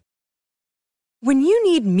day. When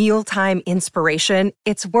you need mealtime inspiration,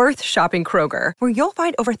 it's worth shopping Kroger, where you'll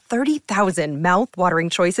find over 30,000 mouth-watering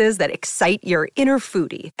choices that excite your inner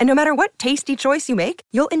foodie. And no matter what tasty choice you make,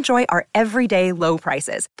 you'll enjoy our everyday low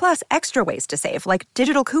prices, plus extra ways to save, like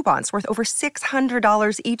digital coupons worth over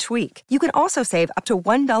 $600 each week. You can also save up to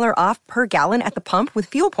 $1 off per gallon at the pump with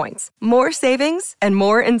fuel points. More savings and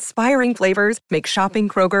more inspiring flavors make shopping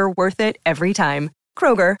Kroger worth it every time.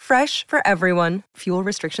 Kroger, fresh for everyone. Fuel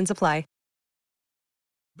restrictions apply.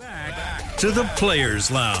 Back to the Players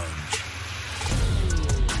Lounge.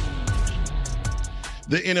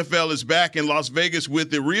 The NFL is back in Las Vegas with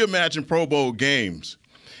the reimagined Pro Bowl games.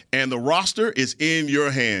 And the roster is in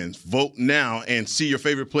your hands. Vote now and see your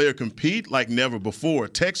favorite player compete like never before.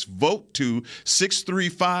 Text VOTE to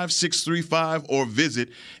 635-635 or visit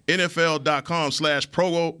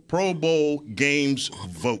NFL.com/Pro Bowl Games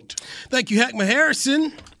Vote. Thank you, Hackman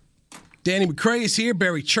Harrison. Danny McCray is here.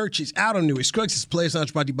 Barry Church is out on New Scruggs. This Players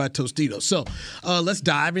Lounge brought to you by Tostitos. So let's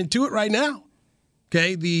dive into it right now.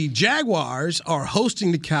 Okay, the Jaguars are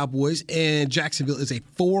hosting the Cowboys, and Jacksonville is a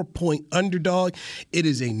 4-point underdog. It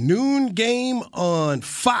is a noon game on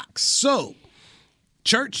Fox. So,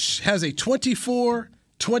 Church has a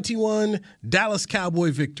 24-21 Dallas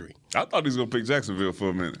Cowboy victory. I thought he was going to pick Jacksonville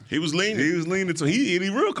for a minute. He was leaning. To he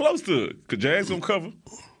real close to it because Jags going to cover.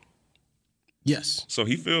 Yes. So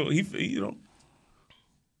he you know,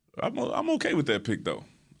 I'm okay with that pick, though.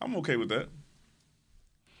 I'm okay with that.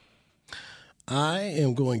 I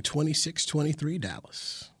am going 26-23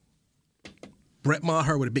 Dallas. Brett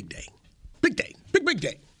Maher with a big day. Big day. Big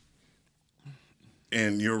day.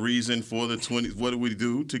 And your reason for the 20, what do we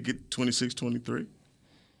do to get 26-23?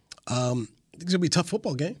 I think it's going to be a tough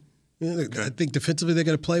football game. I think defensively they're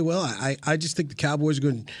going to play well. I just think the Cowboys are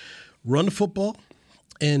going to run the football.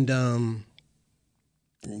 And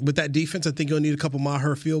with that defense, I think you'll need a couple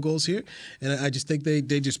Maher field goals here. And I just think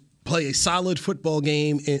they just play a solid football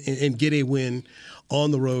game and get a win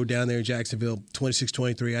on the road down there in Jacksonville,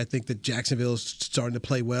 26-23. I think that Jacksonville is starting to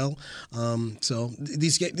play well. So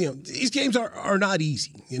these games are not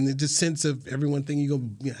easy in the sense of everyone thinking you're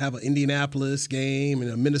going to have an Indianapolis game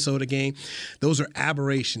and a Minnesota game. Those are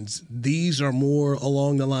aberrations. These are more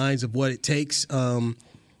along the lines of what it takes, and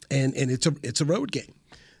it's a road game.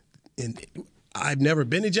 And I've never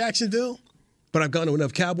been to Jacksonville, but I've gone to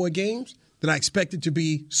enough Cowboy games that I expect it to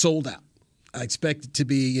be sold out. I expect it to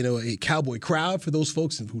be, a Cowboy crowd for those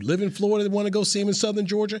folks who live in Florida that want to go see him in Southern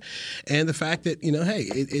Georgia, and the fact that hey,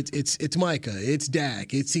 it's Micah, it's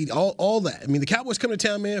Dak, it's all that. I mean, the Cowboys come to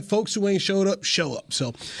town, man. Folks who ain't showed up, show up.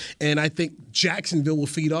 So, and I think Jacksonville will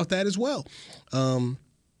feed off that as well.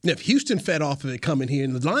 If Houston fed off of it coming here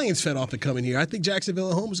and the Lions fed off it coming here, I think Jacksonville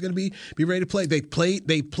at home is going to be ready to play. They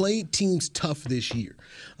played teams tough this year.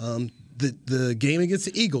 The game against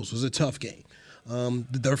the Eagles was a tough game.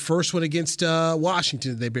 Their first one against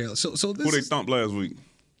Washington, they barely. So this who they thumped last week?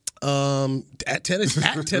 At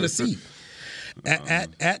Tennessee.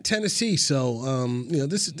 at Tennessee. So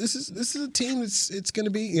this is a team it's going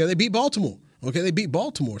to be. They beat Baltimore. Okay, they beat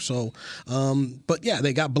Baltimore. So, but yeah,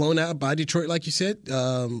 they got blown out by Detroit, like you said.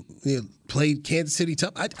 Played Kansas City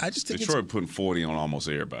tough. I just think Detroit putting 40 on almost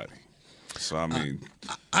everybody. So I mean,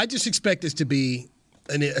 I just expect this to be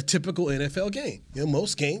a typical NFL game.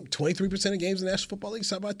 Most games, 23% of games in the National Football League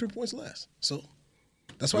start by 3 points less. So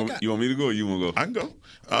that's what I got. You want me to go or you want to go? I can go.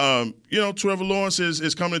 Trevor Lawrence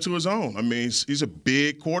is coming to his own. I mean, he's a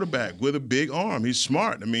big quarterback with a big arm. He's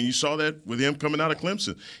smart. I mean, you saw that with him coming out of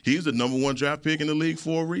Clemson. He's the number 1 draft pick in the league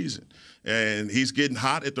for a reason. And he's getting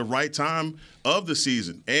hot at the right time of the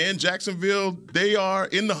season. And Jacksonville, they are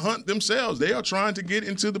in the hunt themselves. They are trying to get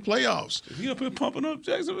into the playoffs. Is he up here pumping up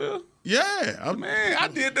Jacksonville? Yeah. Man, I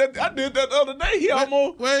did that the other day. He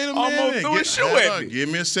almost threw his shoe at me. Give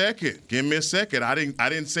me a second. I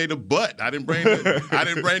didn't say the butt. I didn't bring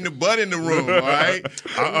the butt in the room, all right?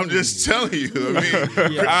 I'm just telling you.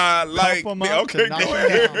 I mean, okay, go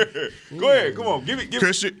ahead. Come on. Give me.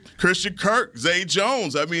 Christian Kirk, Zay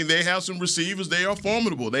Jones. I mean, they have some receivers. They are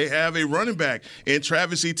formidable. They have a running back in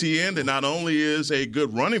Travis Etienne that not only is a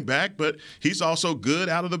good running back, but he's also good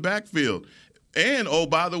out of the backfield. And,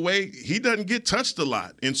 by the way, he doesn't get touched a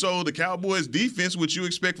lot. And so the Cowboys' defense, which you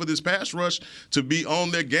expect for this pass rush to be on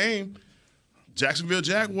their game, Jacksonville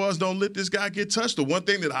Jaguars don't let this guy get touched. The one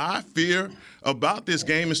thing that I fear about this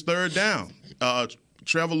game is third down.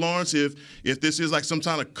 Trevor Lawrence, if this is like some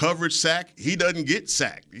kind of coverage sack, he doesn't get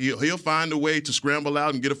sacked. He'll find a way to scramble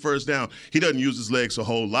out and get a first down. He doesn't use his legs a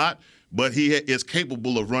whole lot, but he is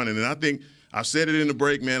capable of running. And I think I've said it in the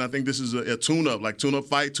break, man. I think this is a tune-up, like tune-up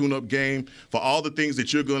fight, tune-up game for all the things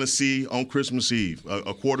that you're going to see on Christmas Eve.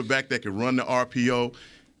 A quarterback that can run the RPO.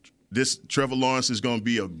 This Trevor Lawrence is going to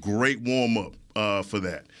be a great warm-up for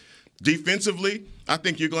that. Defensively, I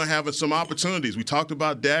think you're going to have some opportunities. We talked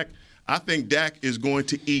about Dak. I think Dak is going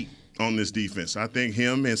to eat on this defense. I think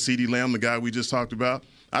him and CeeDee Lamb, the guy we just talked about,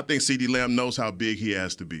 I think CeeDee Lamb knows how big he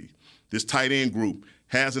has to be. This tight end group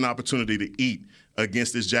has an opportunity to eat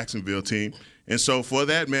against this Jacksonville team. And so for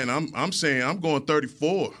that, man, I'm saying I'm going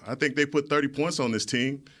 34. I think they put 30 points on this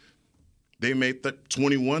team. They made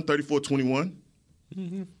 34-21.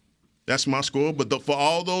 Mm-hmm. That's my score. But for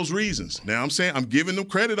all those reasons, now I'm saying I'm giving them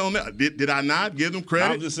credit on that. Did I not give them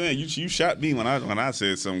credit? I'm just saying you shot me when I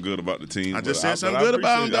said something good about the team. I just said something good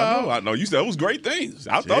about them, dog. I know you said it was great things.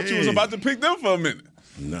 I thought you was about to pick them for a minute.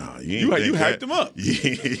 No, you hyped them up.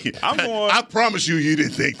 Yeah. I promise you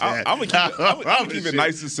didn't think that. I'm gonna keep it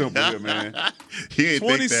nice and simple here, man.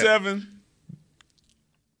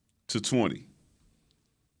 27-20.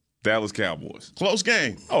 Dallas Cowboys. Close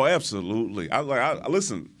game. Oh, absolutely. I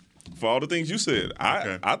listen. For all the things you said,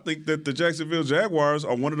 I think that the Jacksonville Jaguars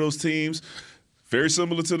are one of those teams very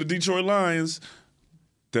similar to the Detroit Lions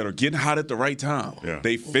that are getting hot at the right time. Yeah.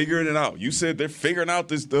 They figuring it out. You said they're figuring out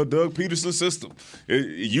this Doug Peterson system.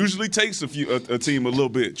 It usually takes a team a little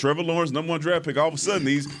bit. Trevor Lawrence, number 1 draft pick, all of a sudden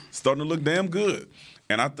he's starting to look damn good.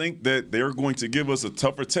 And I think that they're going to give us a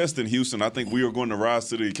tougher test in Houston. I think we are going to rise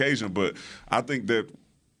to the occasion. But I think that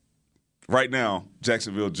right now,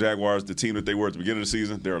 Jacksonville Jaguars, the team that they were at the beginning of the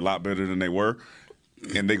season, they're a lot better than they were.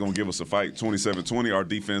 And they're going to give us a fight. 27-20, our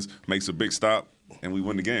defense makes a big stop, and we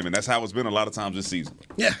win the game. And that's how it's been a lot of times this season.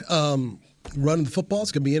 Yeah, running the football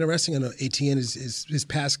is going to be interesting. I know ATN his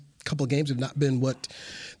past couple of games have not been what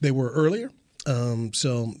they were earlier.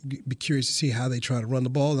 So be curious to see how they try to run the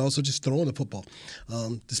ball and also just throwing the football.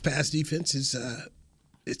 This pass defense is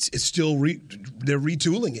it's still they're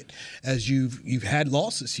retooling it as you've had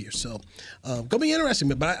losses here. So gonna be interesting.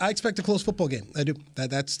 But I expect a close football game. I do.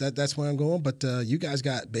 That's where I'm going. But you guys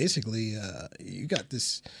got basically you got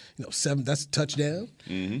this 7. That's a touchdown.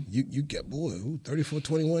 Mm-hmm. You get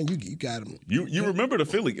 34-21. You got them. You remember the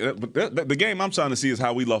Philly? But the game I'm trying to see is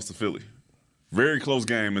how we lost to Philly. Very close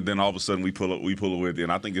game, and then all of a sudden we pull away. And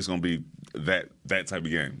I think it's going to be that type of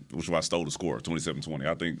game, which is why I stole the score, 27-20.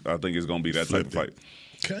 I think it's going to be that type of fight.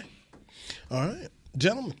 Okay. All right.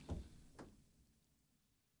 Gentlemen.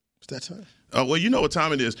 It's that time. Well, you know what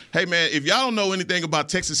time it is. Hey, man, if y'all don't know anything about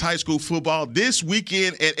Texas high school football, this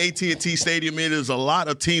weekend at AT&T Stadium, it is a lot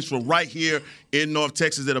of teams from right here in North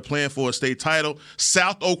Texas that are playing for a state title.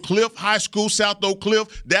 South Oak Cliff High School, South Oak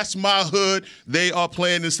Cliff, that's my hood. They are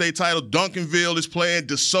playing the state title. Duncanville is playing.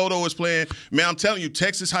 DeSoto is playing. Man, I'm telling you,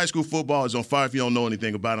 Texas high school football is on fire. If you don't know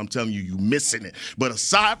anything about it, I'm telling you, you're missing it. But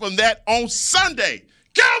aside from that, on Sunday,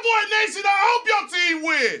 Cowboy Nation, I hope your team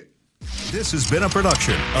wins. This has been a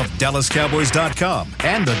production of DallasCowboys.com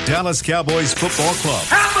and the Dallas Cowboys Football Club.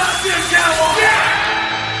 How about this, Cowboys? Yeah!